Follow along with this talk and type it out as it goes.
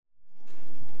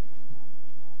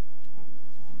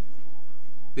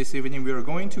This evening we are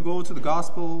going to go to the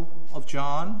Gospel of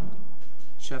John,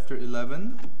 chapter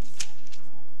 11.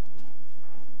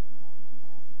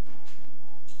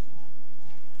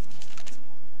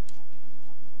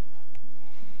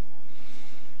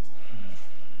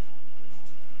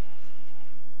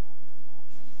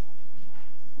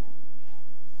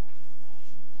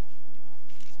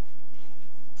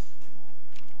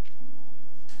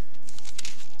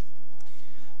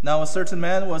 Now a certain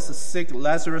man was sick,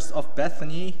 Lazarus of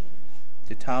Bethany,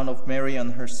 the town of Mary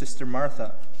and her sister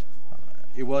Martha.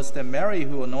 It was that Mary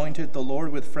who anointed the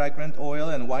Lord with fragrant oil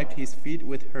and wiped his feet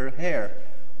with her hair,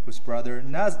 whose brother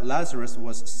Lazarus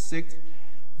was sick.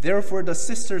 Therefore the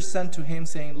sisters sent to him,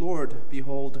 saying, Lord,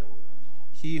 behold,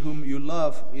 he whom you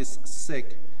love is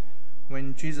sick.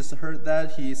 When Jesus heard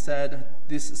that, he said,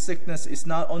 This sickness is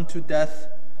not unto death,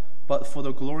 but for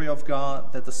the glory of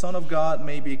God, that the Son of God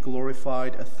may be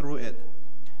glorified through it.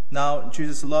 Now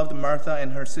Jesus loved Martha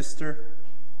and her sister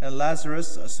and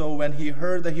Lazarus, so when he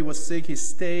heard that he was sick, he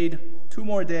stayed 2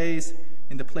 more days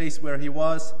in the place where he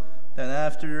was. Then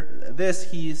after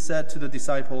this he said to the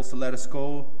disciples, Let us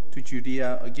go to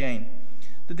Judea again.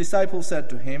 The disciples said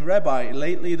to him, Rabbi,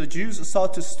 lately the Jews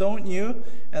sought to stone you,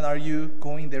 and are you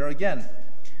going there again?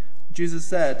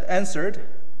 Jesus answered,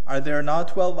 Are there not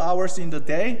 12 hours in the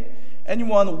day?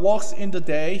 Anyone who walks in the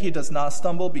day, he does not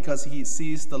stumble because he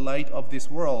sees the light of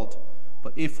this world.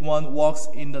 But if one walks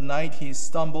in the night, he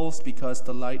stumbles because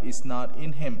the light is not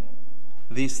in him.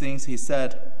 These things he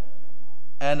said,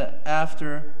 and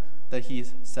after that he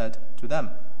said to them,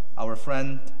 Our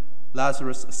friend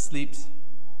Lazarus sleeps,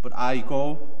 but I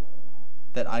go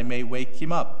that I may wake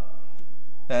him up.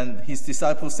 Then his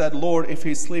disciples said, Lord, if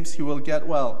he sleeps, he will get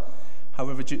well.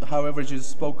 However, Jesus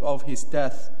spoke of his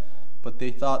death, but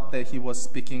they thought that he was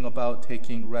speaking about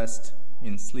taking rest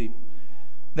in sleep.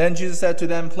 Then Jesus said to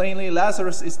them plainly,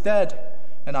 Lazarus is dead,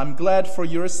 and I'm glad for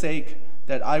your sake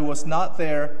that I was not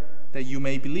there, that you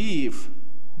may believe.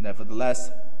 Nevertheless,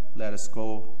 let us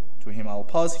go to him. I'll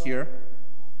pause here.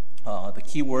 The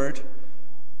key word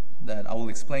that I will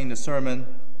explain in the sermon,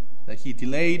 that he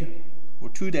delayed for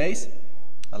 2 days.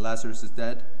 Lazarus is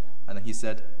dead, and he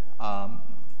said,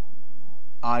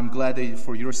 I'm glad that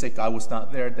for your sake I was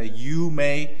not there, that you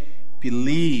may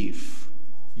believe.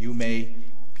 You may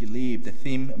believe. The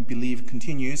theme, believe,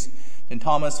 continues. Then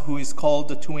Thomas, who is called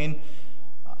the twin,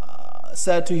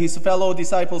 said to his fellow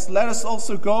disciples, Let us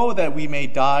also go that we may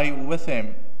die with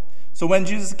him. So when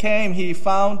Jesus came, he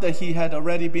found that he had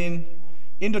already been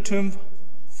in the tomb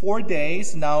 4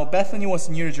 days. Now Bethany was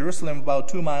near Jerusalem, about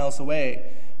 2 miles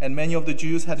away, and many of the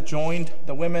Jews had joined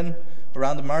the women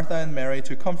around Martha and Mary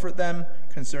to comfort them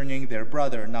concerning their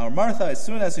brother. Now Martha, as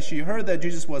soon as she heard that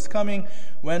Jesus was coming,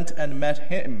 went and met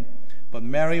him. But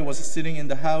Mary was sitting in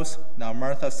the house. Now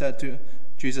Martha said to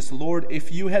Jesus, Lord, if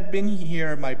you had been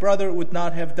here, my brother would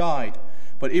not have died.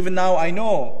 But even now I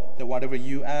know that whatever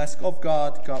you ask of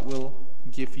God, God will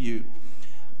give you.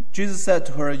 Jesus said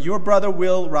to her, Your brother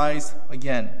will rise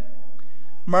again.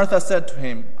 Martha said to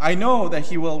him, I know that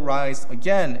he will rise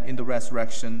again in the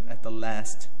resurrection at the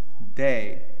last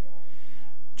day.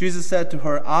 Jesus said to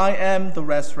her, I am the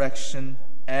resurrection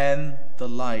and the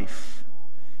life.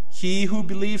 He who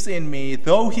believes in me,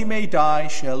 though he may die,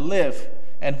 shall live,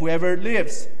 and whoever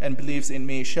lives and believes in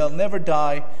me shall never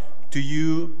die. Do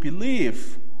you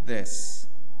believe this?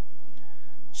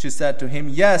 She said to him,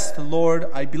 Yes, Lord,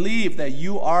 I believe that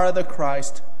you are the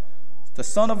Christ, the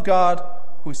Son of God,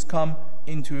 who is come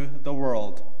into the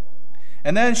world.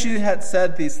 And then she had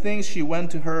said these things, she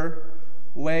went to her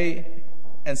way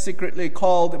and secretly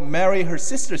called Mary, her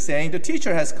sister, saying, The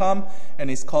teacher has come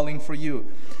and is calling for you.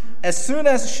 As soon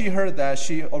as she heard that,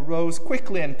 she arose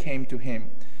quickly and came to him.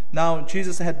 Now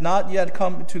Jesus had not yet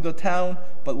come to the town,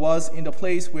 but was in the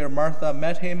place where Martha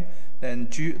met him. Then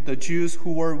the Jews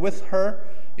who were with her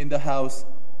in the house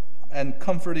and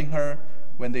comforting her,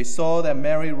 when they saw that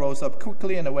Mary rose up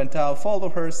quickly and went out,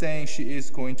 followed her, saying, She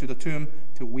is going to the tomb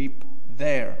to weep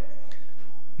there.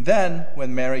 Then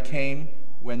when Mary came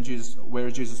where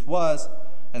Jesus was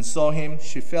and saw him,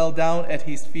 she fell down at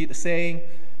his feet, saying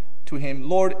to him,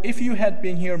 Lord, if you had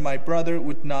been here, my brother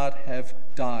would not have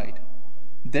died.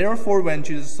 Therefore, when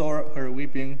Jesus saw her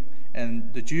weeping,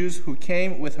 and the Jews who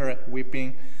came with her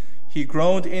weeping, he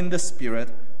groaned in the spirit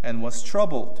and was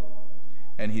troubled.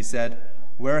 And he said,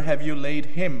 Where have you laid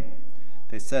him?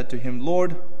 They said to him,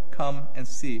 Lord, come and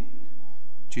see.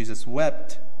 Jesus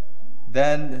wept.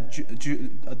 Then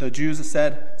the Jews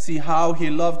said, See how he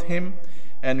loved him.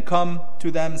 And come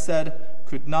to them said,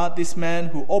 Could not this man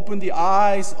who opened the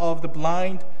eyes of the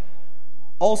blind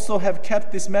also have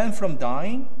kept this man from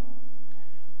dying?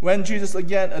 Then Jesus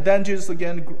again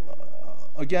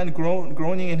again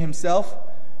groaning in himself,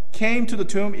 came to the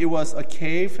tomb. It was a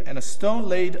cave, and a stone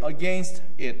laid against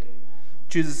it.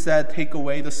 Jesus said, "Take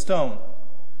away the stone."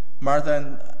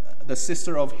 Martha, the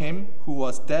sister of him who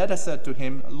was dead, said to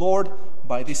him, "Lord,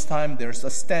 by this time there's a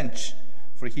stench,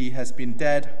 for he has been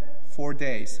dead 4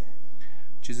 days."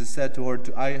 Jesus said to her,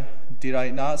 "Did I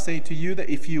not say to you that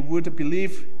if you would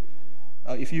believe,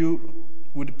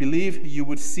 you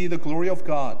would see the glory of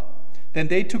God?" Then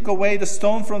they took away the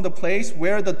stone from the place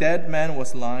where the dead man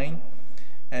was lying.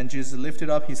 And Jesus lifted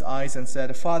up his eyes and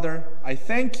said, "Father, I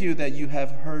thank you that you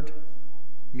have heard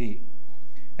me.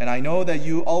 And I know that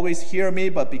you always hear me,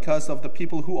 but because of the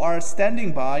people who are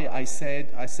standing by, I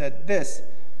said this,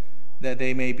 that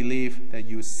they may believe that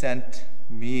you sent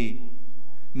me."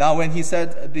 Now when he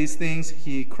said these things,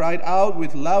 he cried out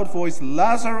with loud voice,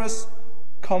 "Lazarus,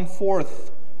 come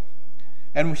forth."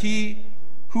 And he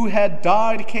who had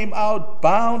died came out,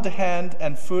 bound hand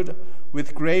and foot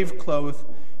with grave clothes,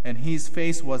 and his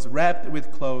face was wrapped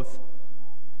with cloth.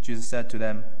 Jesus said to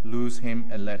them, "Loose him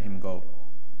and let him go."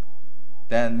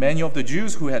 Then many of the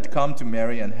Jews who had come to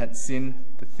Mary and had seen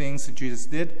the things Jesus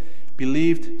did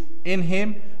believed in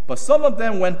him, but some of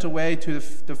them went away to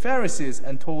the Pharisees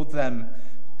and told them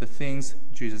the things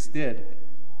Jesus did.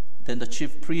 Then the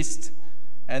chief priests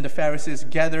and the Pharisees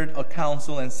gathered a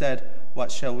council and said,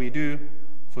 "What shall we do?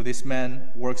 For this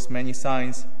man works many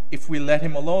signs. If we let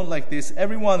him alone like this,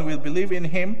 everyone will believe in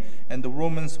him, and the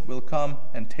Romans will come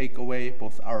and take away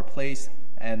both our place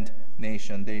and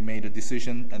nation." They made a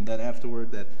decision, and then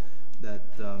afterward that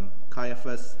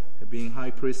Caiaphas, being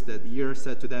high priest that year,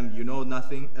 said to them, "You know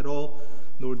nothing at all,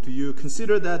 nor do you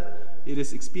consider that it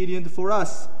is expedient for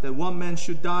us that one man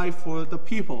should die for the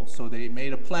people." So they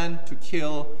made a plan to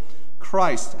kill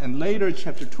Christ. And later,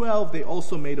 chapter 12, they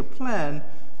also made a plan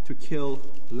to kill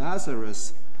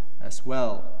Lazarus as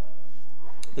well.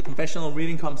 The confessional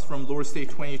reading comes from Lord's Day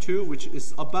 22, which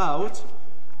is about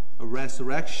a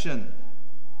resurrection.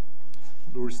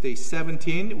 Lord's Day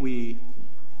 17, we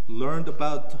learned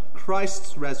about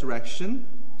Christ's resurrection,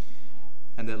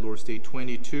 and that Lord's Day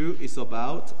 22 is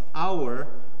about our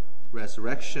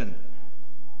resurrection.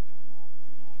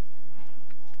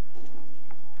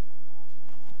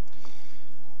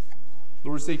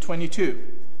 Lord's Day 22.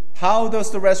 How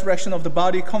does the resurrection of the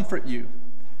body comfort you?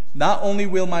 Not only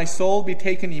will my soul be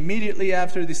taken immediately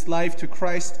after this life to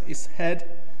Christ its head,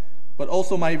 but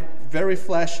also my very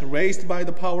flesh, raised by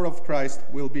the power of Christ,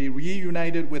 will be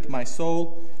reunited with my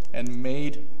soul and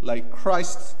made like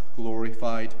Christ's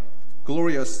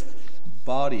glorious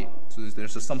body. So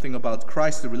there's something about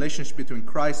Christ, the relationship between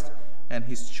Christ and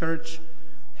his church,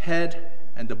 head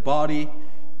and the body,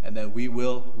 and then we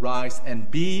will rise and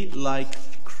be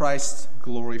like Christ's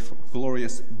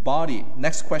glorious body.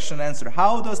 Next question and answer.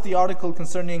 How does the article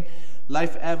concerning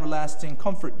life everlasting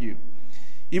comfort you?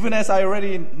 Even as I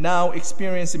already now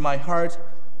experience in my heart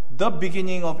the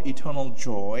beginning of eternal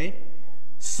joy,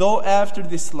 so after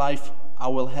this life I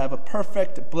will have a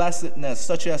perfect blessedness,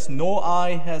 such as no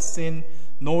eye has seen,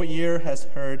 no ear has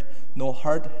heard, no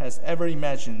heart has ever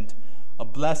imagined, a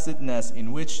blessedness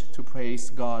in which to praise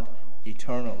God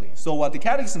eternally. So what the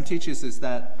Catechism teaches is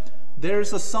that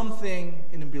there's something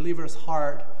in a believer's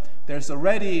heart. There's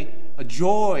already a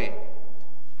joy,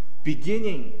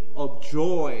 beginning of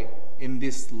joy in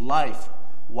this life.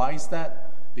 Why is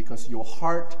that? Because your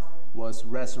heart was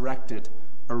resurrected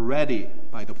already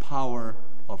by the power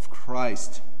of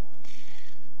Christ.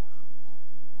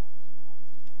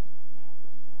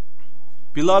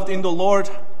 Beloved in the Lord,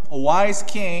 the wise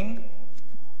King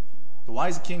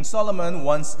Solomon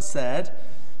once said,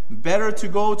 "Better to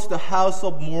go to the house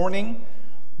of mourning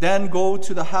than go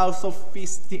to the house of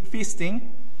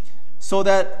feasting, so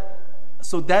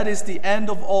that is the end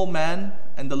of all men,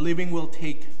 and the living will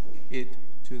take it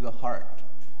to the heart."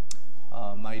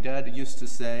 My dad used to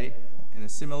say in a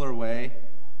similar way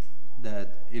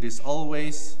that it is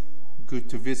always good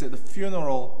to visit the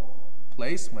funeral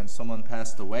place when someone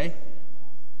passed away,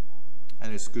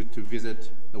 and it's good to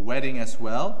visit the wedding as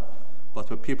well. But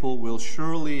the people will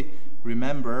surely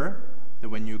remember that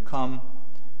when you come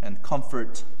and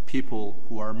comfort people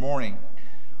who are mourning,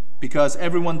 because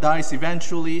everyone dies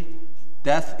eventually.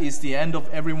 Death is the end of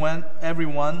everyone,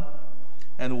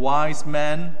 and wise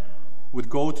men would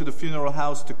go to the funeral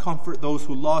house to comfort those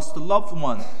who lost a loved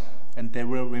one, and they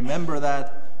will remember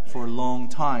that for a long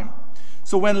time.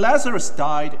 So when Lazarus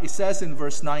died, it says in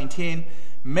verse 19,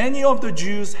 many of the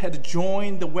Jews had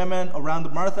joined the women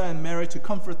around Martha and Mary to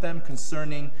comfort them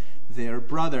concerning their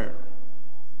brother.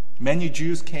 Many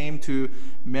Jews came to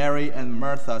Mary and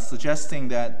Martha, suggesting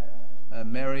that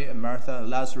Mary and Martha and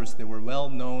Lazarus, they were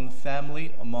well-known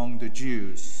family among the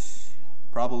Jews.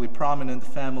 probably prominent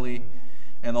family.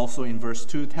 And also in verse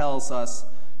 2 tells us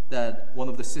that one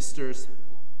of the sisters,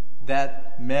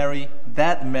 that Mary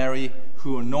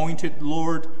who anointed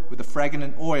Lord with the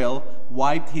fragrant oil,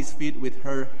 wiped his feet with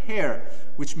her hair,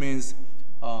 which means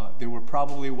they were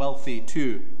probably wealthy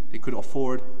too. They could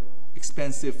afford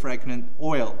expensive fragrant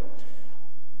oil.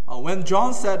 When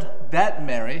John said that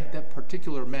Mary, that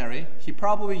particular Mary, he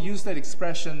probably used that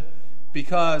expression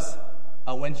because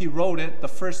when he wrote it, the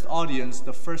first audience,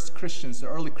 the first Christians, the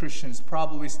early Christians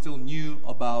probably still knew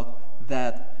about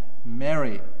that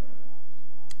Mary.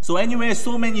 So anyway,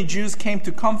 so many Jews came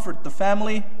to comfort the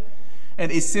family,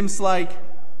 and it seems like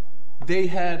they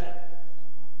had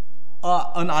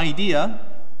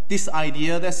this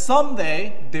idea that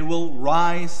someday they will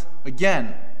rise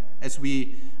again. As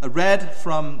we read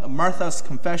from Martha's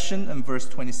confession in verse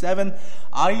 27,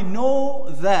 I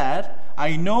know that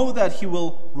he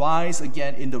will rise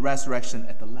again in the resurrection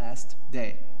at the last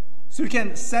day. So you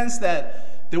can sense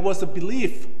that there was a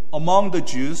belief among the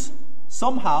Jews,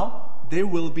 somehow there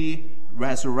will be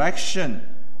resurrection.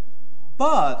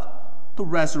 But the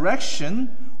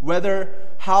resurrection, whether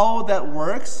how that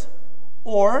works,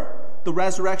 or the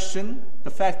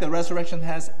fact that resurrection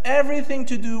has everything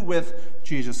to do with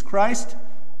Jesus Christ,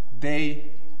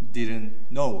 they didn't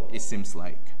know, it seems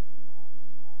like.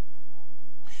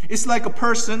 It's like a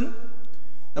person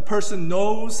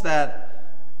knows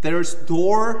that there's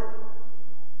door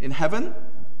in heaven,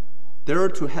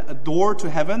 a door to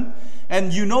heaven,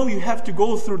 and you know you have to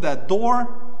go through that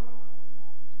door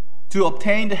to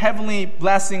obtain the heavenly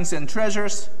blessings and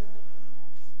treasures.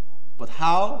 But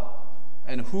how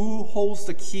and who holds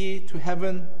the key to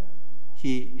heaven,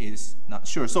 he is not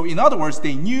sure. So in other words,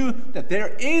 they knew that there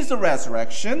is a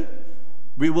resurrection.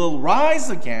 We will rise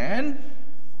again.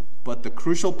 But the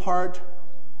crucial part,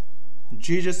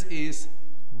 Jesus is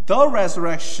the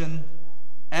resurrection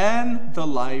and the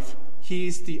life. He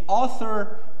is the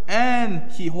author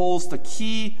and he holds the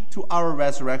key to our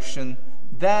resurrection.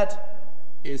 That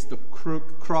is the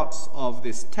crux of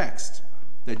this text,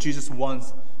 that Jesus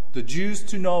wants the Jews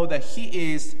to know that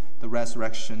he is the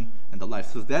resurrection and the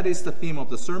life. So that is the theme of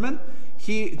the sermon.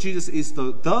 Jesus is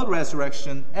the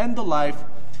resurrection and the life.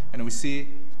 And we see,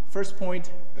 first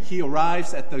point, he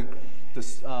arrives at the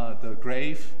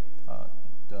grave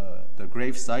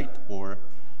site, or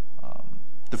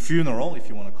the funeral, if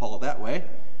you want to call it that way,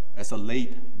 as a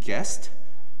late guest.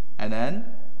 And then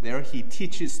there he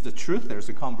teaches the truth. There's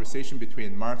a conversation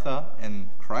between Martha and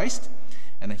Christ,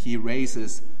 and he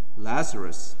raises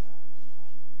Lazarus.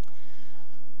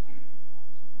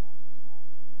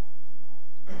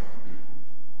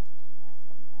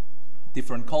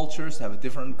 Different cultures have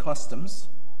different customs.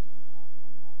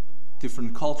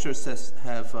 Different cultures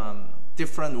have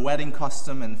different wedding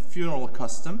custom and funeral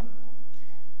custom.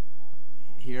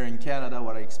 Here in Canada,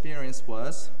 what I experienced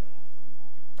was,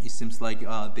 it seems like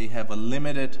they have a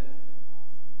limited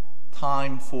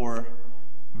time for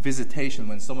visitation.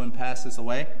 When someone passes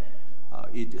away,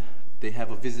 they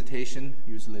have a visitation,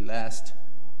 usually lasts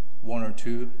 1 or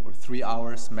 2 or 3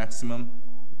 hours maximum.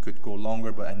 It could go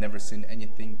longer, but I've never seen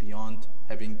anything beyond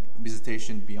having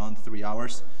visitation beyond 3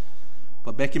 hours.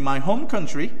 But back in my home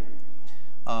country,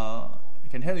 I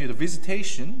can tell you the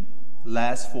visitation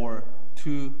lasts for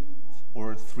 2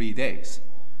 or 3 days.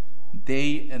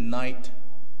 Day and night,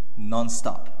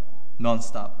 non-stop.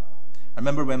 I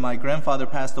remember when my grandfather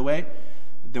passed away,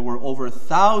 there were over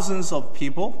thousands of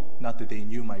people. Not that they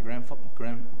knew my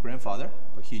grandfather,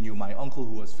 but he knew my uncle,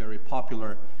 who was very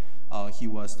popular. He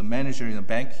was the manager in a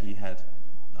bank. He had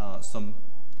some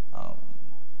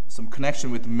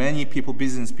connection with many people,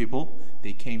 business people.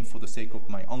 They came for the sake of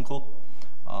my uncle.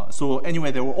 So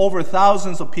anyway, there were over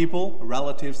thousands of people,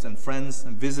 relatives and friends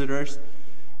and visitors.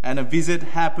 And a visit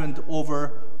happened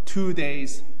over 2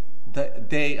 days.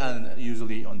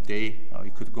 Usually on day,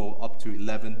 it could go up to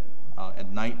 11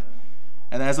 at night.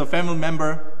 And as a family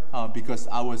member, because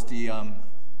I was the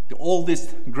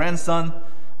oldest grandson,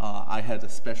 I had a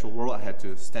special role. I had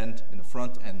to stand in the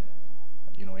front, and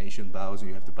Asian bows,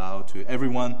 you have to bow to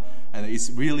everyone, and it's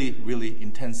really, really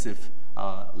intensive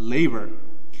labor.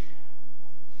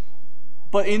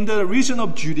 But in the region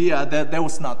of Judea, that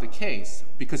was not the case,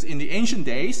 because in the ancient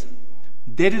days,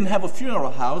 they didn't have a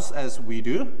funeral house as we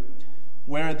do,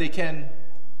 where they can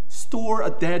store a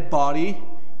dead body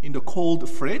in the cold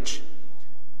fridge.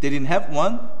 They didn't have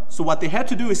one, so what they had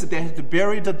to do is that they had to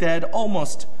bury the dead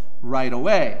almost right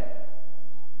away.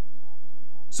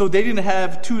 So they didn't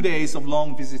have 2 days of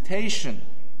long visitation.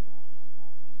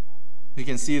 You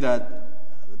can see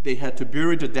that they had to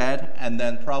bury the dead, and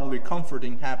then probably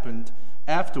comforting happened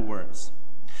afterwards.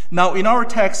 Now, in our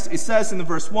text, it says in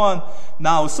verse 1,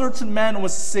 "Now a certain man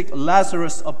was sick,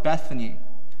 Lazarus of Bethany."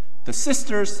 The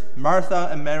sisters, Martha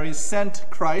and Mary, sent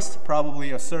Christ,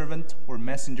 probably a servant or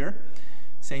messenger,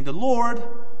 saying, "The Lord,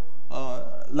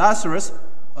 Lazarus,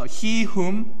 he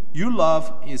whom you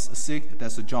love is sick."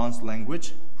 That's John's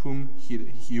language. Whom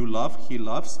you love, he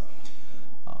loves.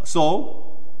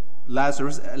 So,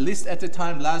 Lazarus, at least at the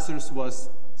time, Lazarus was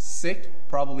sick,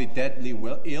 probably deadly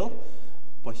ill,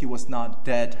 but he was not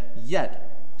dead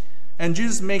yet. And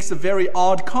Jesus makes a very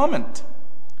odd comment.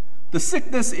 The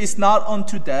sickness is not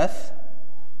unto death,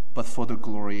 but for the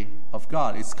glory of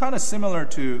God. It's kind of similar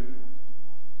to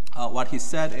what he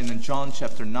said in John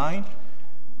chapter 9.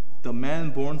 The man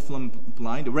born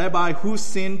blind, the rabbi, who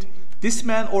sinned, this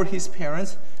man or his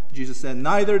parents? Jesus said,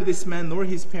 "Neither this man nor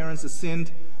his parents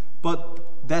sinned,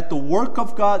 but that the work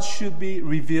of God should be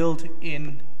revealed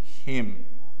in him."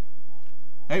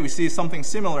 Okay, we see something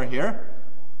similar here.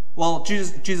 Well,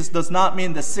 Jesus does not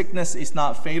mean the sickness is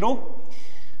not fatal,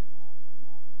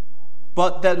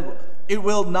 but that it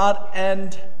will not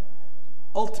end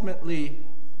ultimately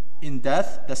in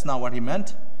death. That's not what he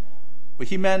meant. But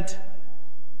he meant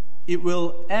it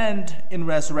will end in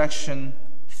resurrection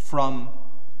from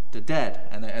the dead.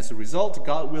 And as a result,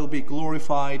 God will be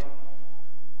glorified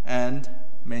and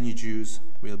many Jews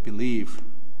will believe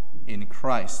in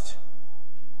Christ.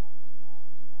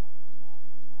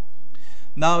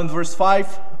 Now in verse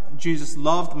 5, Jesus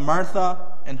loved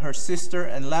Martha and her sister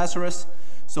and Lazarus.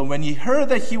 So when he heard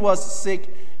that he was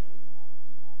sick,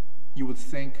 you would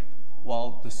think,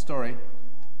 well, the story,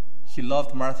 he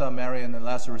loved Martha, Mary, and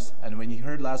Lazarus, and when he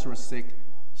heard Lazarus sick,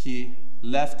 he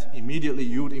left immediately.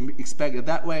 You would expect it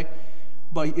that way.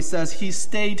 But it says he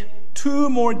stayed 2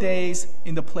 more days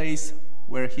in the place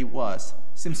where he was.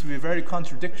 Seems to be very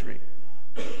contradictory.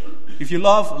 If you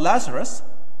love Lazarus,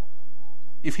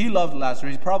 if he loved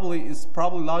Lazarus, it's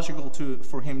probably logical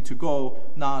for him to go,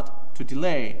 not to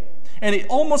delay. And it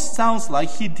almost sounds like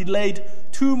he delayed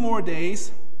 2 more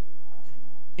days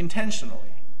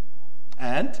intentionally.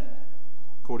 And,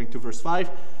 according to verse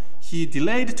 5, he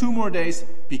delayed 2 more days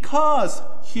because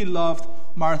he loved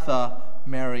Martha,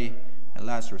 Mary, and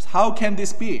Lazarus. How can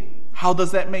this be? How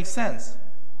does that make sense?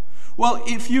 Well,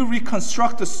 if you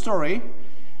reconstruct the story,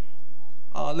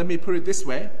 let me put it this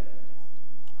way.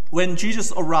 When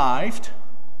Jesus arrived,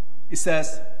 it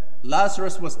says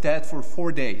Lazarus was dead for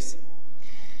 4 days.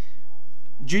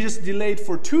 Jesus delayed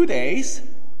for 2 days.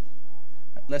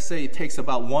 Let's say it takes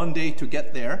about 1 day to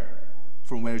get there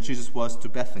from where Jesus was to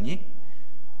Bethany.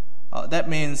 That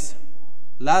means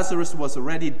Lazarus was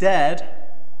already dead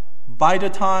by the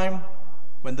time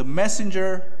when the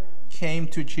messenger came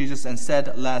to Jesus and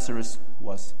said Lazarus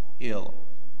was ill.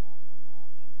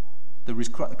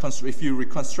 If you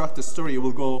reconstruct the story, it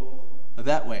will go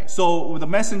that way. So the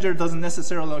messenger doesn't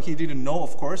necessarily, he didn't know,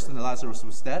 of course, that Lazarus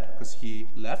was dead because he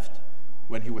left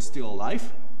when he was still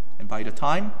alive. And by the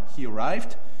time he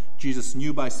arrived, Jesus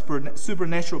knew by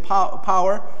supernatural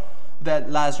power that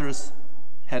Lazarus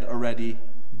had already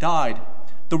died.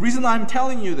 The reason I'm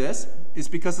telling you this is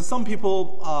because some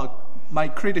people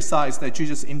might criticize that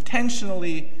Jesus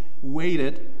intentionally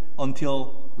waited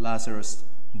until Lazarus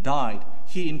died.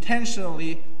 He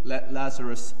intentionally let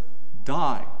Lazarus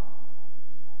die.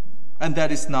 And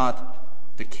that is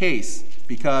not the case,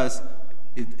 because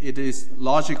it is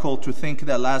logical to think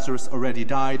that Lazarus already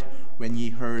died when he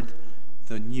heard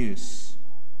the news.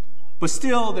 But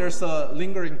still, there's a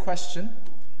lingering question.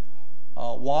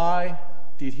 Why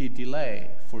did he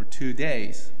delay for 2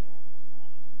 days?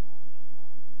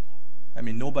 I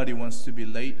mean, nobody wants to be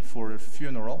late for a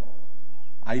funeral.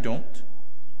 I don't.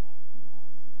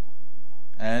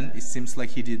 And it seems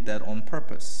like he did that on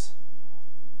purpose.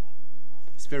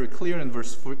 It's very clear in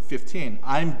verse 15.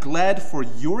 "I'm glad for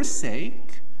your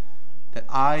sake that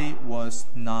I was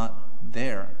not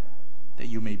there, that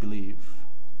you may believe."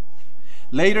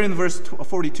 Later in verse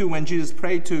 42, when Jesus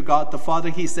prayed to God the Father,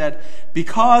 he said,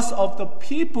 "Because of the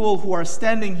people who are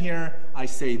standing here, I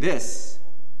say this,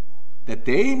 that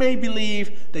they may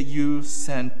believe that you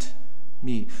sent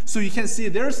me." So you can see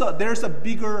there's a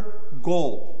bigger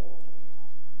goal.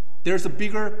 There's a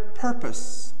bigger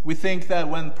purpose. We think that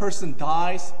when a person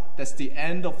dies, that's the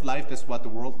end of life. That's what the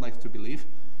world likes to believe.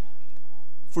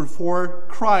 For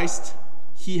Christ,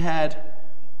 he had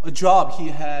a job. He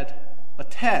had a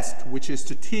task, which is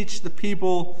to teach the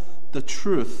people the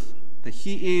truth, that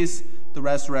he is the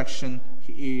resurrection,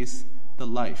 he is the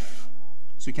life.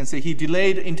 So you can say he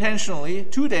delayed intentionally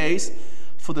 2 days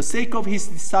for the sake of his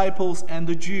disciples and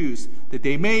the Jews, that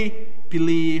they may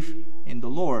believe in the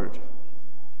Lord.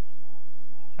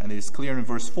 And it is clear in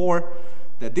verse 4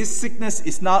 that this sickness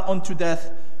is not unto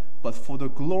death, but for the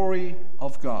glory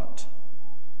of God.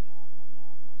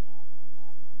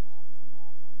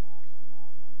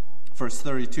 Verse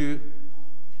 32,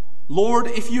 Lord,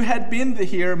 if you had been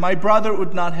here, my brother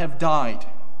would not have died.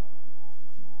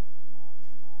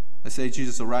 Let's say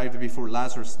Jesus arrived before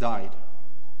Lazarus died,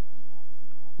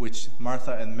 which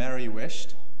Martha and Mary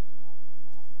wished.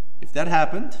 If that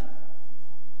happened,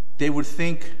 they would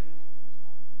think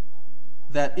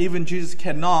that even Jesus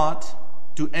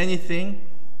cannot do anything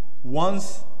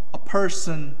once a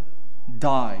person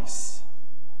dies.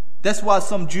 That's what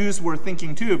some Jews were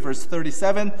thinking too. Verse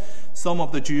 37, some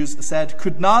of the Jews said,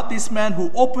 could not this man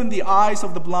who opened the eyes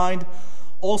of the blind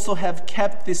also have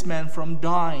kept this man from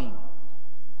dying?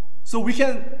 So we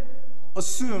can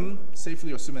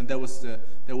safely assume, and that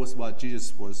was what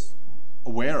Jesus was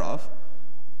aware of.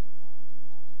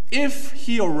 If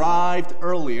he arrived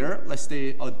earlier, let's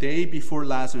say a day before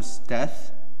Lazarus'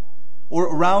 death, or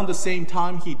around the same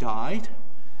time he died,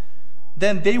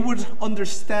 then they would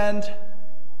understand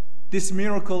this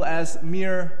miracle as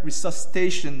mere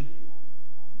resuscitation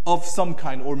of some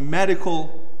kind, or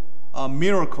medical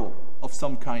miracle of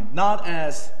some kind, not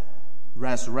as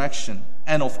resurrection.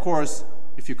 And of course,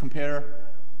 if you compare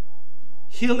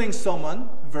healing someone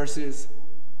versus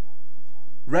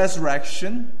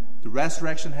resurrection, the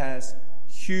resurrection has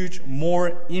huge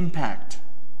more impact.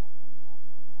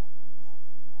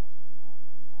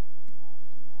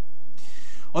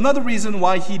 Another reason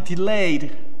why he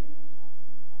delayed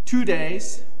 2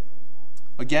 days,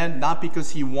 again, not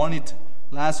because he wanted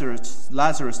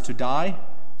Lazarus to die,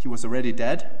 he was already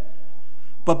dead,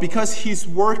 but because his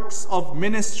works of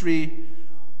ministry,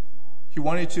 he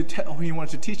wanted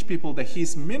to teach people that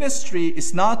his ministry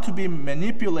is not to be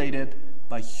manipulated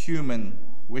by human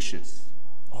wishes.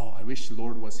 Oh, I wish the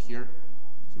Lord was here.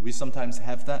 So we sometimes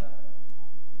have that.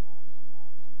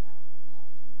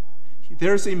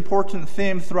 There's an important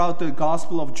theme throughout the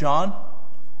Gospel of John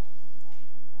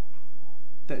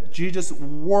that Jesus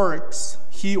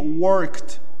he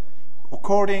worked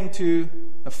according to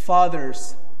the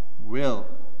Father's will.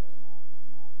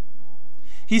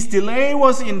 His delay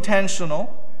was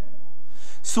intentional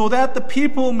so that the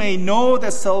people may know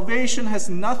that salvation has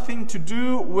nothing to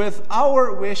do with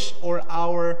our wish or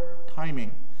our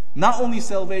timing. Not only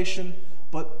salvation,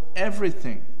 but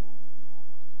everything.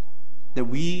 That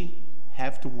we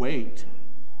have to wait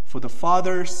for the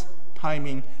Father's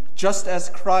timing, just as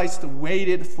Christ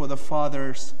waited for the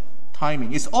Father's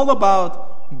timing. It's all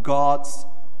about God's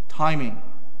timing.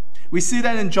 We see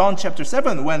that in John chapter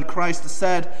 7 when Christ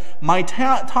said, my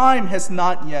time has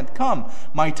not yet come.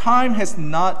 My time has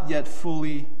not yet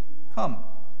fully come.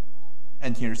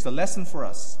 And here's the lesson for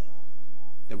us,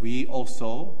 that we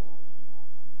also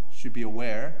should be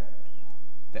aware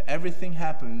that everything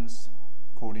happens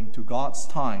according to God's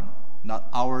time, not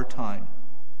our time.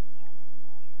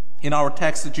 In our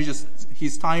text,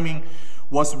 his timing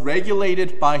was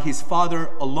regulated by his Father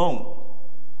alone,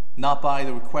 not by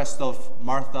the request of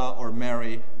Martha or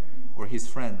Mary or his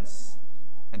friends.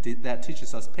 And that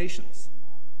teaches us patience.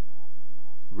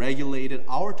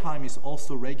 Our time is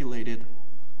also regulated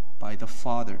by the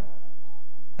Father.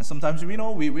 And sometimes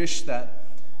we wish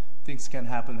that things can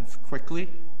happen quickly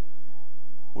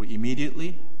or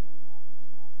immediately.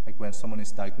 Like when someone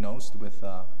is diagnosed with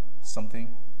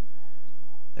something,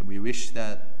 then we wish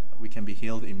that we can be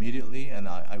healed immediately, and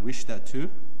I wish that too.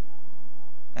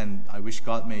 And I wish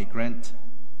God may grant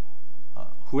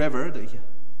whoever the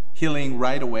healing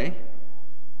right away.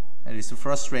 And it's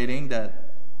frustrating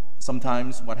that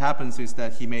sometimes what happens is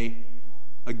that He may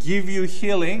give you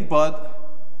healing, but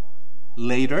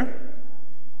later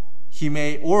He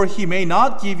may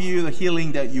not give you the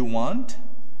healing that you want.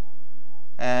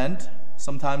 And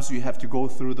sometimes you have to go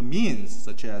through the means,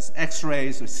 such as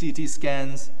x-rays or CT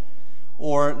scans,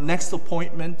 or next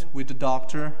appointment with the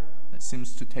doctor that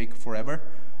seems to take forever.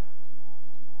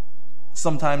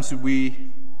 Sometimes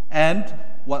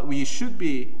what we should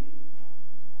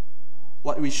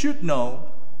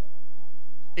know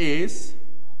is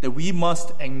that we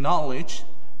must acknowledge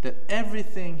that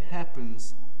everything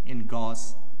happens in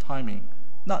God's timing,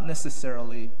 not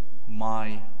necessarily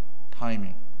my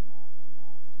timing.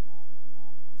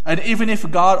 And even if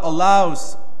God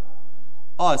allows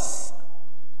us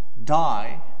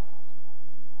die,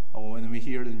 or when we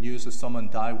hear the news of someone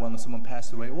died, when someone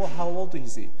passed away, well, how old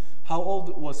is he? How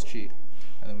old was she?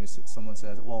 And then someone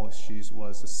says, well, she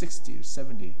was 60 or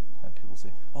 70. And people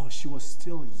say, oh, she was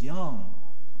still young.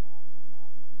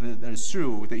 That is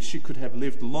true, that she could have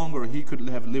lived longer, he could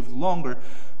have lived longer.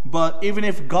 But even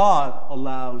if God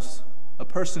allows a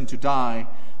person to die,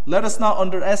 let us not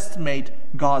underestimate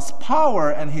God's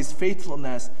power and His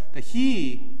faithfulness, that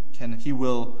He He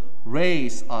will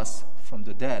raise us from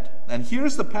the dead. And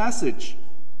here's the passage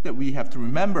that we have to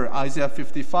remember, Isaiah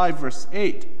 55 verse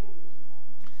 8.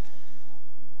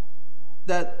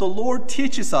 That the Lord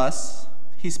teaches us,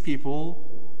 His people,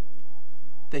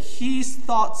 that His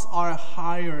thoughts are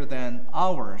higher than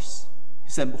ours. He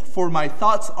said, "For my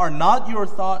thoughts are not your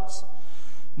thoughts,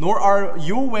 nor are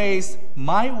your ways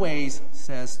my ways,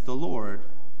 says the Lord.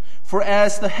 For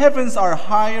as the heavens are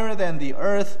higher than the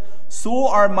earth, so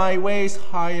are my ways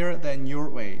higher than your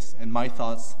ways, and my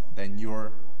thoughts than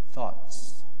your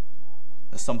thoughts."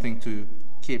 That's something to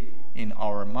keep in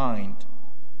our mind.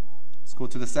 Let's go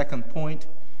to the second point.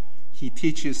 He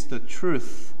teaches the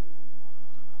truth.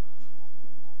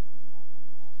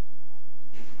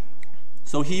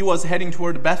 So he was heading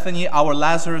toward Bethany. Our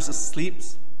Lazarus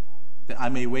sleeps, that I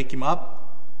may wake him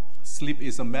up. Sleep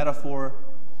is a metaphor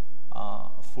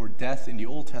for death in the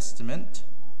Old Testament.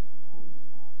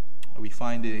 We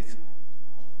find the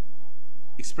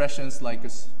expressions like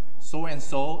so and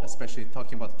so, especially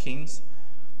talking about kings.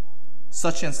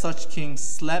 Such and such king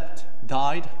slept,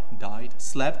 died,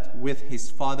 slept with his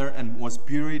father and was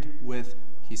buried with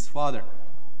his father.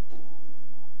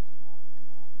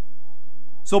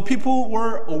 So people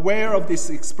were aware of this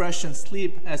expression,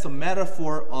 sleep, as a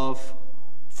metaphor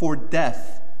for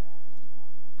death.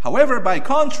 However, by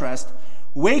contrast,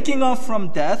 waking up from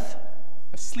death,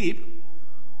 sleep,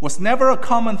 was never a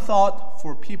common thought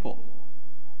for people.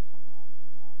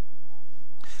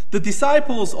 The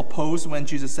disciples opposed when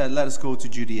Jesus said, "Let us go to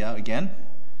Judea again."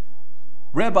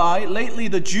 "Rabbi, lately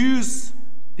the Jews,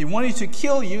 they wanted to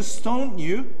kill you, stone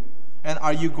you, and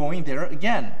are you going there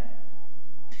again?"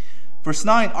 Verse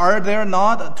 9, "Are there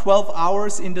not 12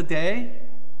 hours in the day?"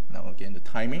 Now again, the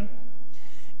timing.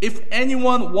 "If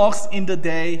anyone walks in the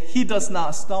day, he does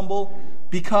not stumble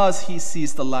because he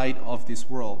sees the light of this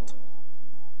world.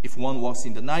 If one walks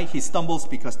in the night, he stumbles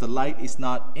because the light is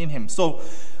not in him." So,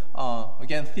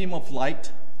 again, theme of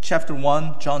light. Chapter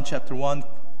 1, John chapter 1,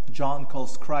 John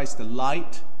calls Christ the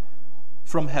light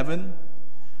from heaven.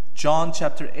 John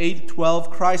chapter 8,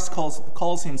 12, Christ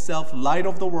calls himself light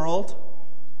of the world.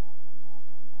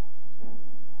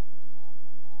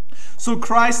 So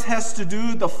Christ has to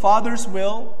do the Father's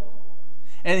will,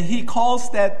 and he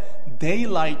calls that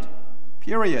daylight,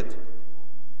 period.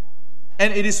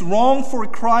 And it is wrong for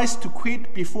Christ to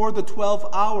quit before the 12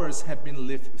 hours have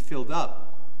been filled up.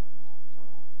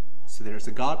 So there's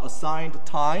a God-assigned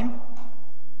time,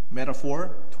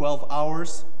 metaphor, 12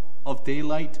 hours of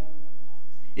daylight.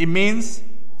 It means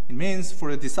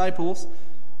for the disciples,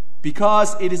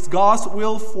 because it is God's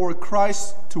will for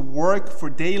Christ to work for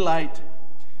daylight,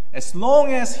 as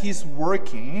long as he's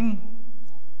working,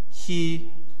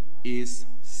 he is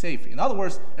safe. In other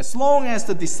words, as long as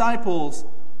the disciples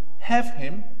have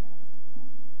him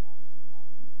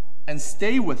and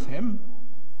stay with him,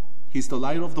 he's the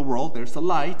light of the world, there's the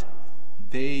light,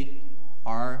 they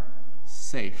are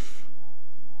safe.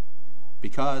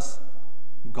 Because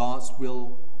God's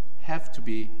will has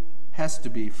to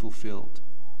be fulfilled.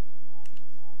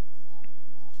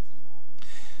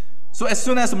 So as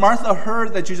soon as Martha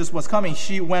heard that Jesus was coming,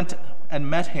 she went and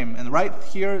met him. And right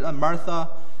here, Martha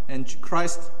and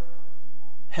Christ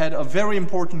had a very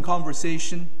important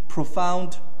conversation,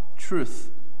 profound truth.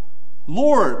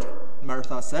 "Lord,"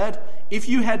 Martha said, "if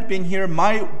you had been here,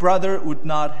 my brother would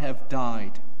not have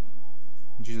died."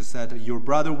 And Jesus said, "Your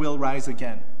brother will rise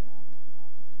again."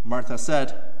 Martha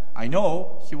said, "I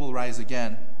know he will rise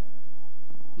again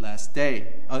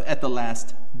at the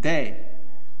last day."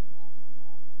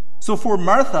 So for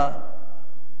Martha,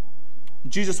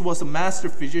 Jesus was a master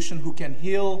physician who can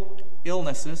heal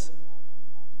illnesses.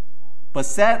 But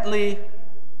sadly,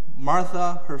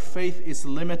 Martha, her faith is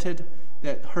limited,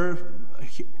 that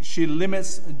she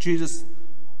limits Jesus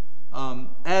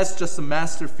as just a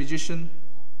master physician.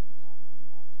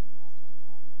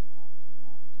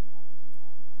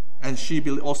 And she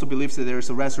also believes that there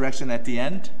is a resurrection at the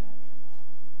end.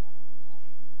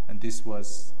 And this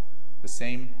was the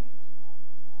same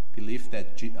belief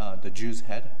that the Jews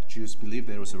had. Jews believed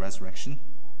there was a resurrection.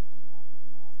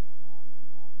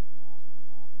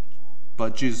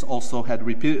 But Jesus also had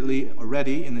repeatedly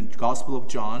already in the Gospel of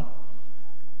John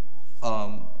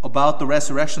about the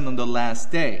resurrection on the last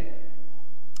day.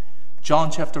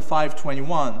 John chapter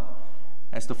 5:21,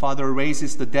 "As the Father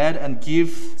raises the dead and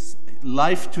gives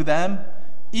life to them,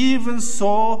 even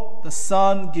so the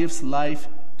Son gives life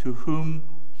to whom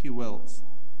he wills."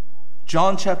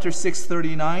 John chapter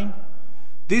 6:39,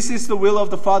 "This is the will of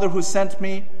the Father who sent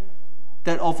me,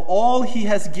 that of all he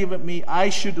has given me I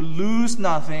should lose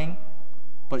nothing,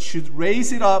 but should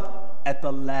raise it up at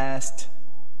the last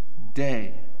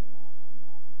day."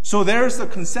 So there's a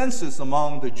consensus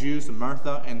among the Jews,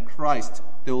 Martha and Christ.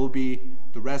 There will be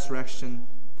the resurrection,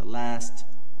 the last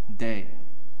day.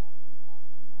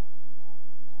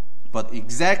 But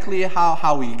exactly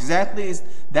how exactly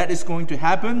that is going to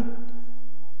happen,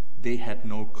 they had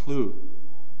no clue.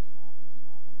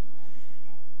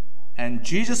 And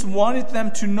Jesus wanted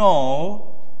them to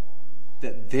know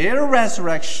that their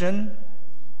resurrection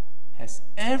has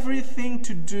everything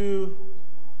to do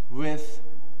with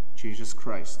Jesus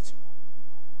Christ.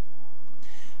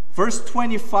 Verse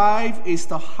 25 is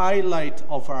the highlight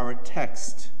of our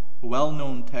text,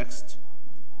 well-known text,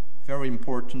 very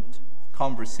important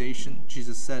conversation.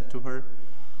 Jesus said to her,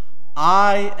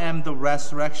 "I am the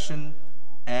resurrection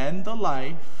and the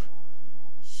life.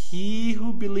 He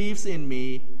who believes in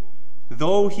me,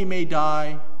 though he may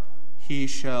die, he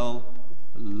shall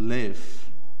live."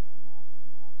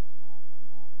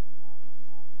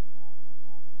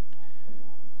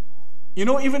 You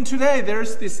know, even today,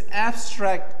 there's this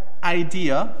abstract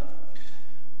idea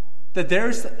that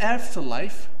there's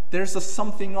afterlife, there's a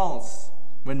something else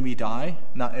when we die.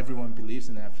 Not everyone believes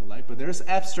in afterlife, but there's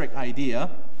abstract idea.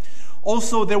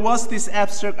 Also, there was this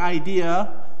abstract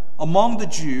idea among the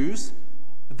Jews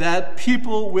that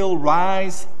people will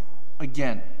rise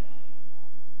again.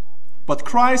 But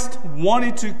Christ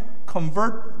wanted to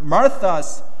convert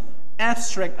Martha's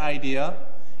abstract idea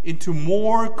into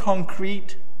more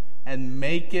concrete and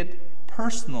make it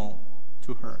personal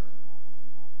to her.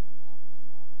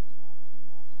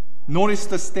 Notice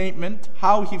the statement,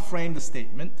 how he framed the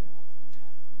statement.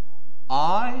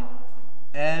 I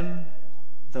am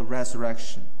the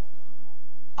resurrection.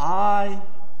 I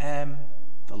am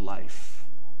the life.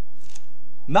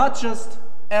 Not just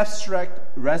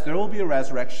abstract, there will be a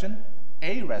resurrection.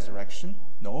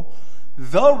 No.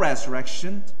 The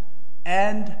resurrection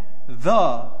and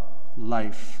the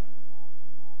life.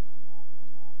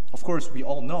 Of course, we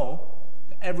all know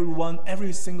that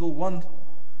every single one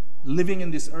living in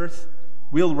this earth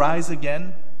will rise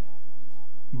again.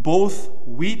 Both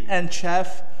wheat and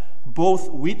chaff, both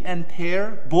wheat and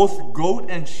tare, both goat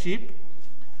and sheep,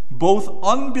 both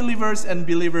unbelievers and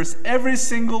believers, every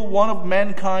single one of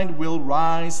mankind will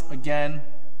rise again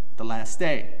the last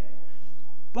day.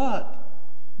 But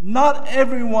not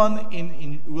everyone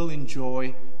will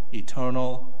enjoy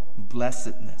eternal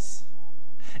blessedness.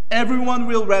 Everyone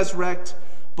will resurrect,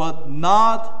 but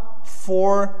not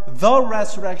for the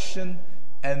resurrection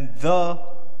and the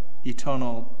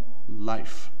eternal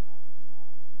life.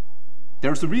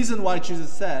 There's a reason why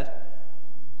Jesus said,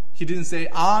 he didn't say,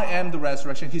 I am the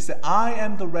resurrection. He said, I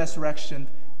am the resurrection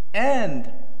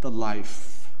and the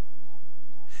life.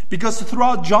 Because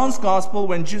throughout John's Gospel,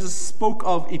 when Jesus spoke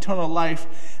of eternal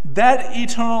life, that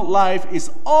eternal life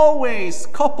is always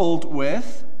coupled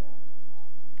with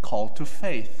call to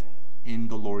faith in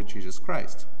the Lord Jesus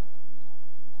Christ.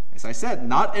 As I said,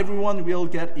 not everyone will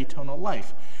get eternal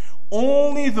life.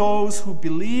 Only those who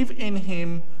believe in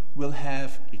Him will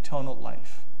have eternal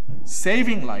life,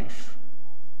 saving life.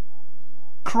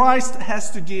 Christ has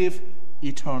to give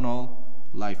eternal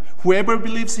life. Whoever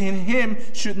believes in Him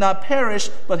should not perish,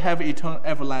 but have eternal,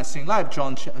 everlasting life.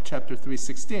 John chapter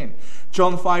 3:16.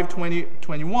 John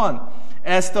 5:21.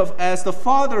 As the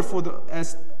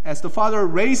Father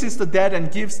raises the dead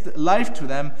and gives life to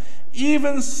them,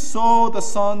 even so the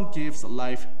Son gives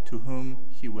life to whom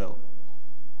He will.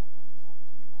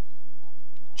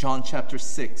 John chapter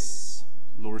 6,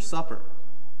 Lord's Supper.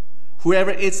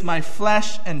 Whoever eats my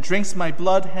flesh and drinks my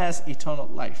blood has eternal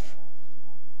life.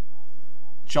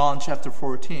 John chapter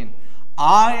 14.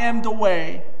 I am the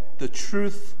way, the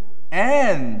truth,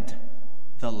 and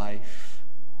the life.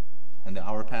 And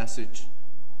our passage,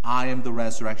 I am the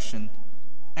resurrection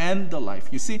and the life.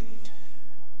 You see,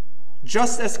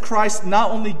 just as Christ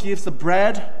not only gives the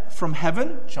bread from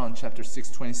heaven, John chapter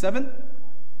 6:27,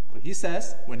 but He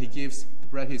says, when He gives the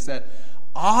bread, He said,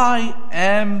 I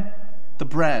am the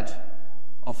bread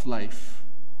of life.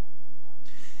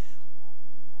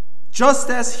 Just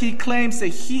as He claims that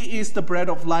He is the bread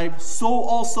of life, so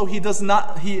also He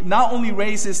not only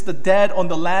raises the dead on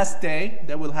the last day,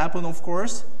 that will happen of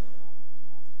course,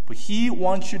 but He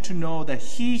wants you to know that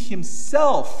He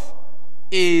Himself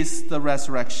is the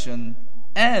resurrection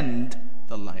and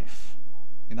the life.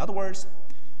 In other words,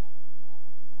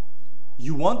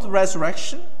 you want the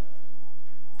resurrection,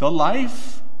 the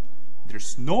life.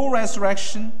 There's no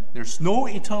resurrection, there's no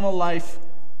eternal life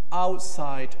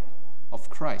outside of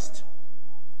Christ.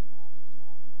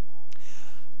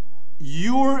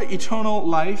 Your eternal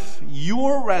life,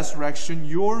 your resurrection,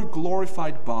 your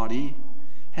glorified body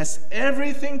has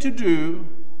everything to do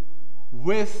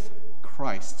with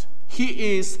Christ.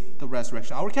 He is the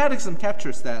resurrection. Our catechism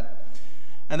captures that,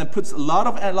 and it puts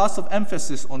lots of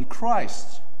emphasis on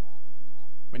Christ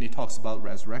when he talks about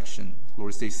resurrection.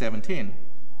 Lord's Day 17,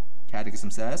 Catechism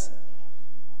says,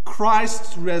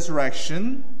 Christ's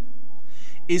resurrection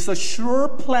is a sure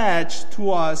pledge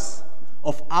to us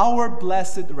of our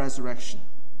blessed resurrection.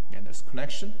 Again, there's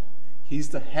connection. He's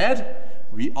the head.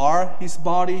 We are his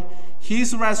body.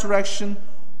 His resurrection,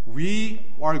 we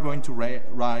are going to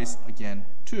rise again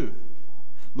too.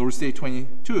 Lord's Day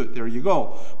 22, there you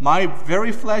go. My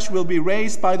very flesh will be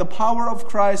raised by the power of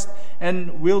Christ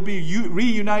and will be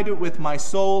reunited with my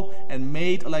soul and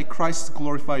made like Christ's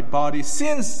glorified body,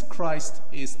 since Christ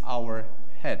is our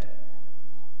head.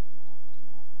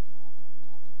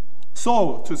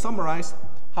 So, to summarize,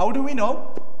 how do we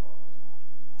know?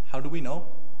 How do we know?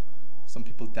 Some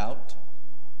people doubt.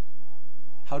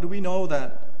 How do we know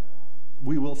that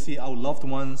we will see our loved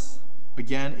ones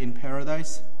again in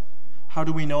paradise? How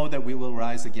do we know that we will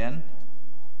rise again?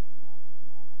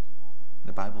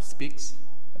 The Bible speaks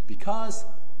that because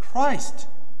Christ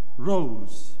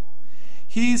rose,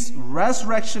 his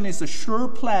resurrection is a sure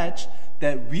pledge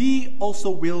that we also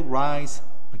will rise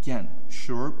again.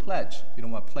 Sure pledge. You know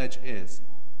what pledge is?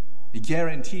 A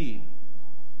guarantee.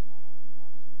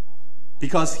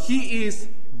 Because he is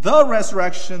the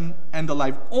resurrection and the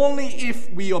life only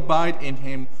if we abide in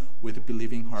him with a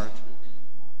believing heart.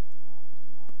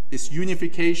 This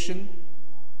unification,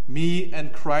 me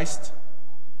and Christ,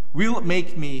 will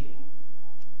make me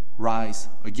rise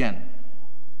again.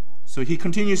 So he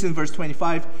continues in verse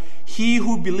 25, he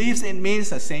who believes in me, is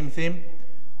the same thing,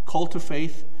 call to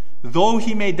faith. Though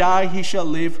he may die, he shall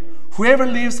live. Whoever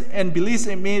lives and believes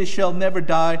in me shall never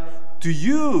die. Do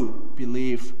you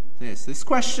believe this? This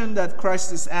question that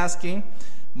Christ is asking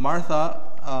Martha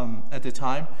at the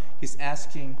time, he's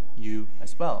asking you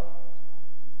as well.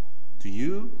 Do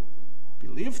you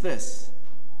believe this?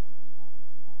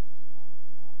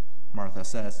 Martha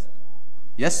says,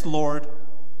 yes, Lord,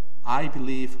 I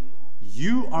believe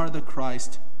you are the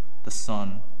Christ, the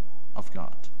Son of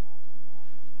God.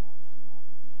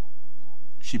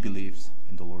 She believes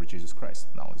in the Lord Jesus Christ.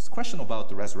 Now, it's a question about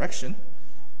the resurrection,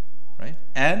 right?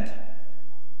 And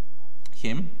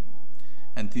him.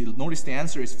 And notice the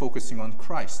answer is focusing on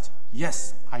Christ.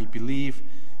 Yes, I believe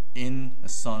in the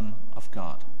Son of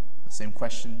God. The same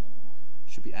question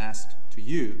should be asked to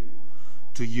you.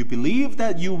 Do you believe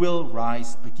that you will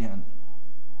rise again?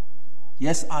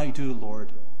 Yes, I do,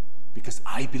 Lord, because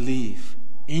I believe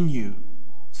in you.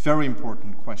 It's a very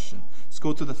important question. Let's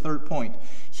go to the third point.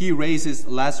 He raises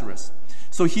Lazarus.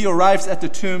 So he arrives at the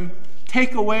tomb.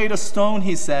 Take away the stone,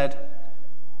 he said.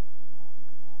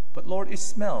 But Lord, it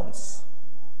smells.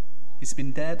 He's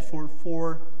been dead for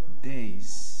 4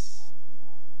 days.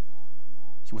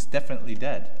 He was definitely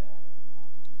dead.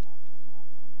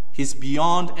 He's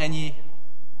beyond any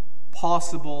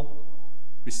possible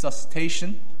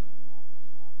resuscitation.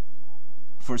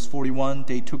 Verse 41,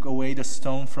 they took away the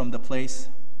stone from the place.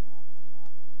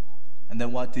 And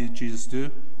then what did Jesus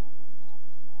do?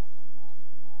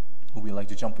 We like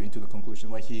to jump into the conclusion.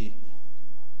 Well, he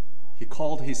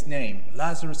called his name,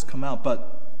 Lazarus, come out.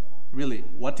 But really,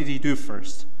 what did he do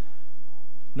first?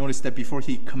 Notice that before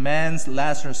he commands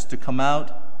Lazarus to come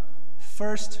out,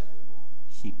 first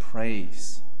he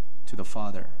prays to the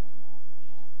Father.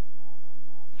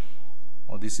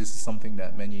 Well, this is something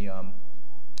that many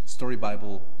story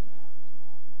Bible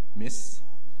miss.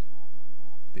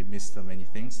 They missed many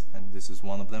things, and this is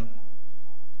one of them.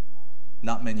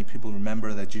 Not many people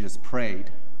remember that Jesus prayed.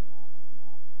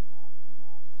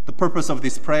 The purpose of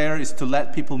this prayer is to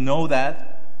let people know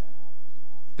that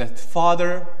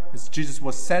Father, as Jesus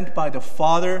was sent by the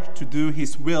Father to do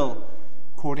his will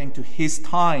according to his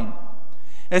time.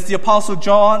 As the Apostle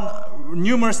John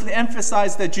numerously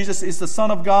emphasized that Jesus is the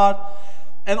Son of God,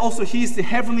 and also he is the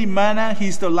heavenly manna, he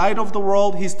is the light of the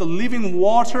world, he is the living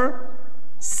water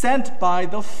sent by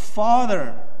the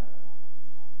Father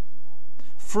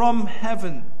from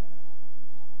heaven.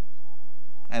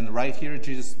 And right here,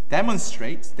 Jesus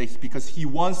demonstrates that because he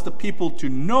wants the people to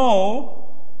know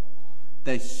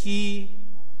that he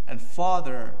and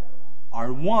Father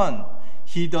are one.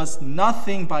 He does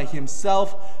nothing by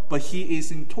himself, but he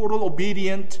is in total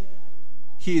obedient.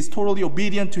 He is totally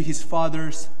obedient to his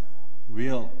Father's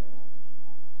will.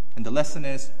 And the lesson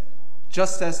is,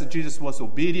 just as Jesus was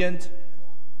obedient,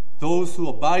 those who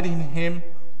abide in him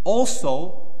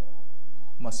also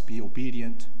must be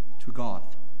obedient to God.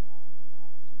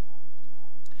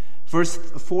 Verse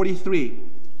 43.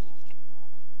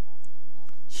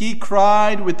 He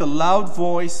cried with a loud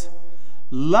voice,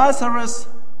 Lazarus,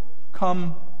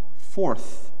 come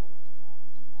forth.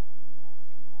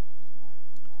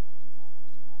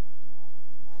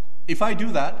 If I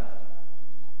do that,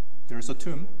 there's a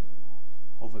tomb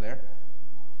over there.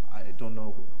 I don't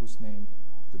know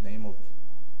the name of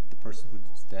the person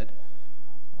who's dead.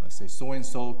 Let's say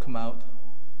so-and-so come out.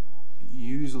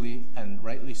 Usually, and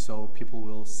rightly so, people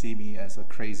will see me as a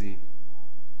crazy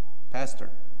pastor.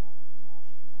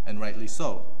 And rightly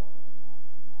so.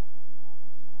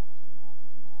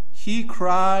 He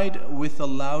cried with a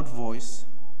loud voice,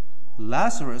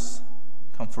 Lazarus,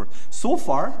 come forth. So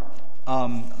far,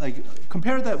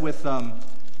 compare that with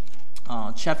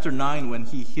chapter 9 when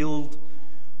he healed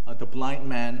the blind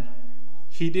man.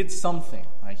 He did something.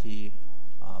 He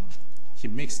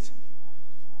mixed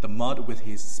the mud with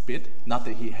his spit. Not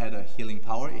that he had a healing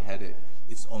power. It had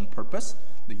its own purpose.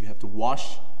 That you have to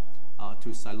wash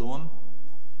to Siloam,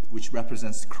 which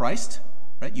represents Christ.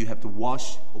 Right? You have to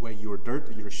wash away your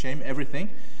dirt, your shame, everything,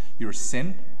 your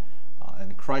sin.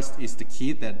 And Christ is the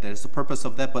key. That there's the purpose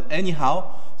of that. But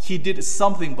anyhow, he did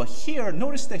something. But here,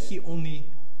 notice that he only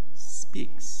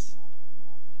speaks.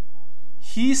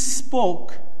 He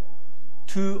spoke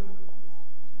to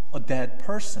a dead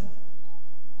person.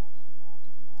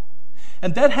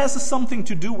 And that has something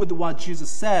to do with what Jesus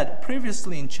said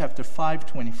previously in chapter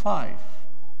 5:25.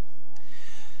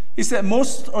 He said,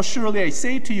 most assuredly I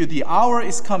say to you, the hour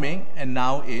is coming, and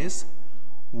now is,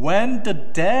 when the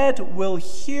dead will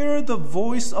hear the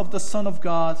voice of the Son of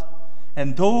God,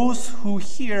 and those who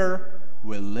hear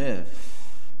will live.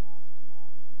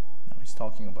 Now he's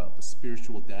talking about the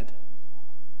spiritual dead.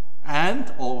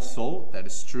 And also, that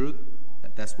is true,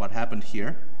 that's what happened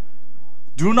here.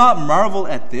 Do not marvel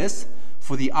at this,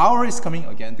 for the hour is coming,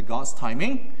 again, the God's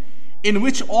timing, in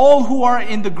which all who are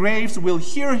in the graves will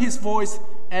hear his voice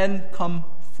and come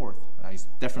forth. Now, he's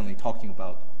definitely talking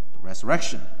about the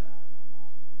resurrection.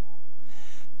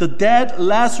 The dead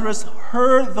Lazarus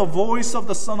heard the voice of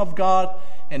the Son of God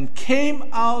and came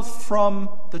out from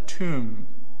the tomb.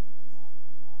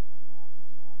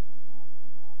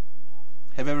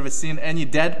 Have you ever seen any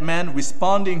dead man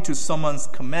responding to someone's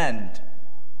command?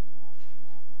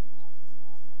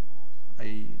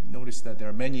 I noticed that there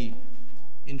are many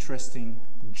interesting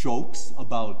jokes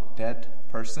about dead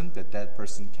person. That dead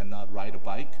person cannot ride a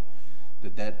bike. The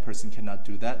dead person cannot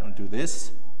do that or do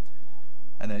this.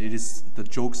 And then the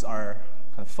jokes are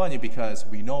kind of funny because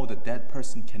we know the dead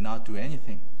person cannot do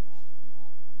anything.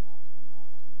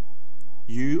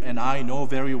 You and I know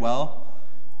very well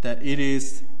that it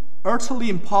is utterly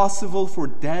impossible for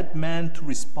dead man to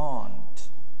respond.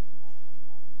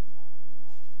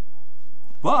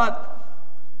 But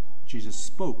Jesus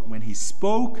spoke. When he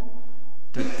spoke,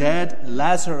 the dead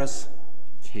Lazarus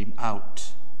came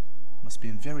out. It must be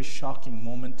a very shocking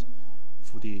moment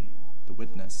for the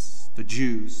witness, the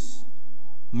Jews,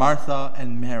 Martha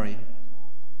and Mary.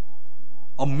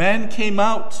 A man came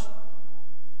out.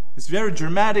 It's very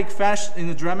dramatic fashion, in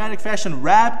a dramatic fashion,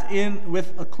 wrapped in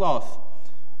with a cloth.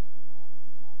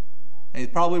 And he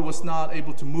probably was not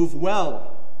able to move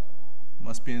well.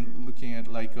 Must be looking at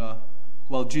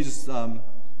Jesus.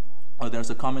 There's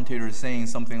a commentator saying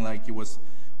something like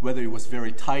whether it was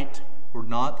very tight or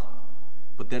not,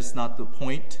 but that's not the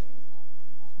point.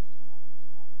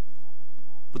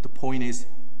 But the point is,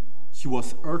 he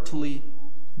was utterly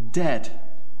dead.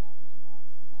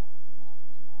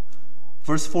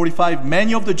 Verse 45,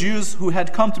 many of the Jews who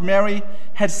had come to Mary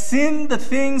had seen the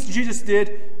things Jesus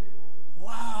did,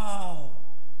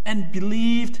 and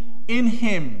believed in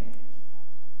him.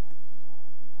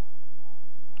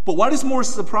 But what is more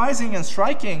surprising and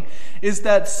striking is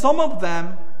that some of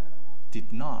them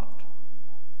did not.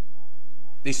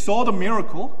 They saw the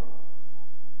miracle,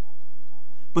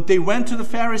 but they went to the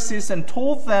Pharisees and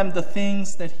told them the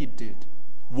things that he did.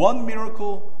 One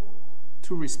miracle,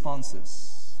 two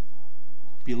responses.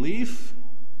 Belief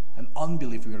and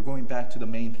unbelief. We are going back to the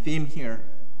main theme here.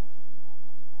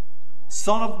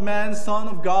 Son of man, Son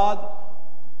of God,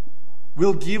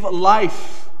 will give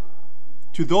life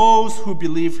to those who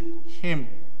believe him.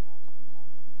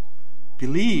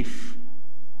 Believe.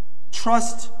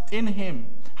 Trust in him.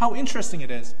 How interesting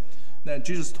it is that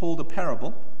Jesus told a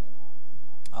parable,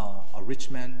 a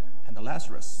rich man and a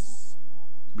Lazarus.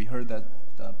 We heard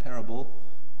that parable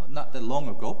not that long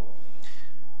ago.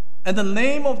 And the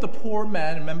name of the poor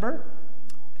man, remember?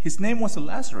 His name was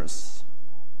Lazarus.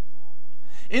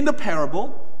 In the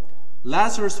parable,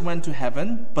 Lazarus went to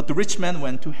heaven, but the rich man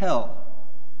went to hell.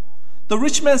 The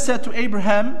rich man said to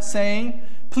Abraham, saying,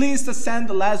 please send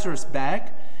Lazarus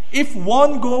back. If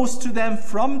one goes to them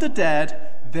from the dead,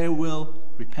 they will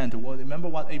repent. Well, remember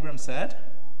what Abraham said?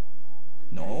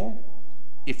 No.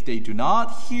 If they do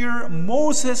not hear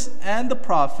Moses and the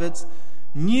prophets,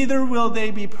 neither will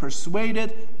they be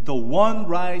persuaded, though one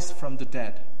rise from the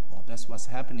dead. Well, That's what's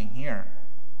happening here.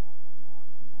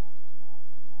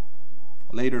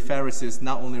 Later, Pharisees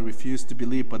not only refused to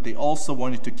believe, but they also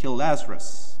wanted to kill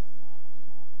Lazarus.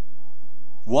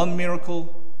 One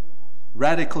miracle,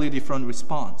 radically different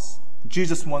response.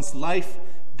 Jesus wants life,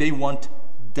 they want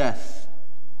death.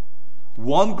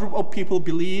 One group of people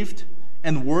believed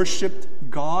and worshipped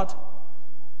God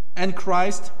and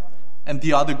Christ, and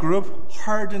the other group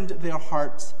hardened their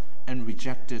hearts and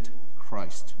rejected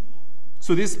Christ.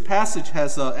 So this passage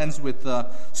ends with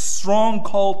a strong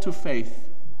call to faith.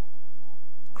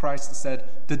 Christ said,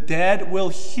 "The dead will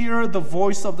hear the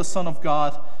voice of the Son of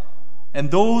God, and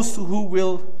those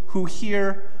who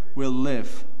hear will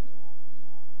live."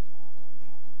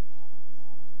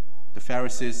 The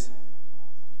Pharisees,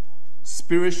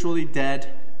 spiritually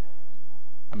dead.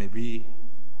 We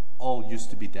all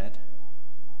used to be dead.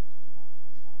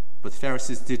 But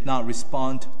Pharisees did not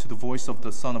respond to the voice of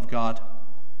the Son of God.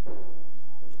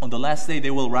 On the last day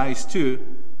they will rise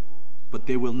too, but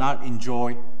they will not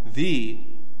enjoy the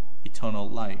eternal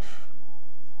life.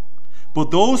 But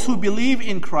those who believe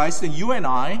in Christ, and you and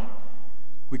I,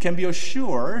 we can be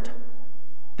assured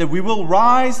that we will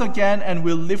rise again and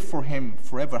will live for Him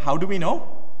forever. How do we know?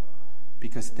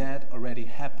 Because that already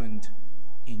happened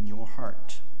in your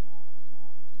heart.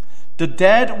 The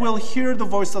dead will hear the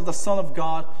voice of the Son of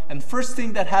God, and first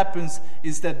thing that happens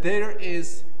is that there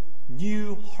is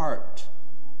new heart,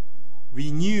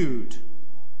 renewed.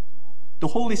 The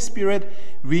Holy Spirit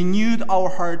renewed our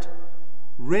heart,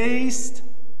 raised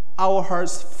our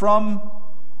hearts from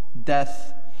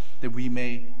death, that we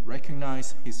may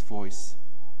recognize His voice.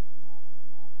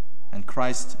 And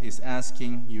Christ is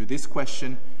asking you this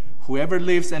question: whoever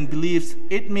lives and believes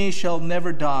in me shall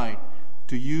never die.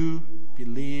 Do you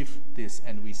believe this?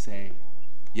 And we say,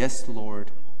 yes,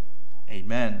 Lord.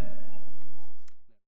 Amen.